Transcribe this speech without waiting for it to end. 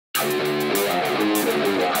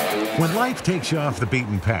When life takes you off the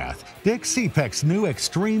beaten path, Dick Cepek's new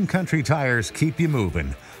Extreme Country tires keep you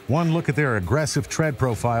moving. One look at their aggressive tread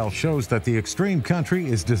profile shows that the Extreme Country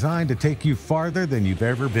is designed to take you farther than you've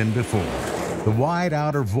ever been before. The wide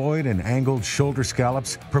outer void and angled shoulder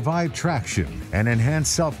scallops provide traction and enhance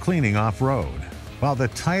self-cleaning off-road, while the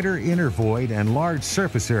tighter inner void and large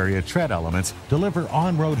surface area tread elements deliver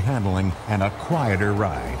on-road handling and a quieter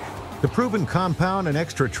ride. The proven compound and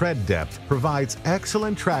extra tread depth provides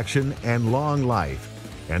excellent traction and long life.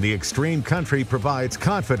 And the Extreme Country provides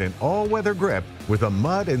confident all-weather grip with a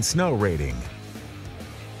mud and snow rating.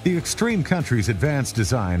 The Extreme Country's advanced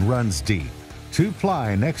design runs deep.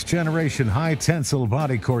 Two-ply next-generation high-tensile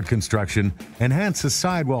body cord construction enhances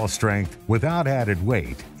sidewall strength without added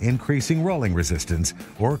weight, increasing rolling resistance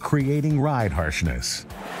or creating ride harshness.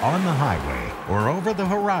 On the highway or over the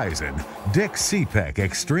horizon, Dick Cepek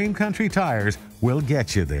Extreme Country tires will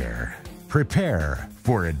get you there. Prepare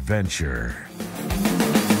for adventure.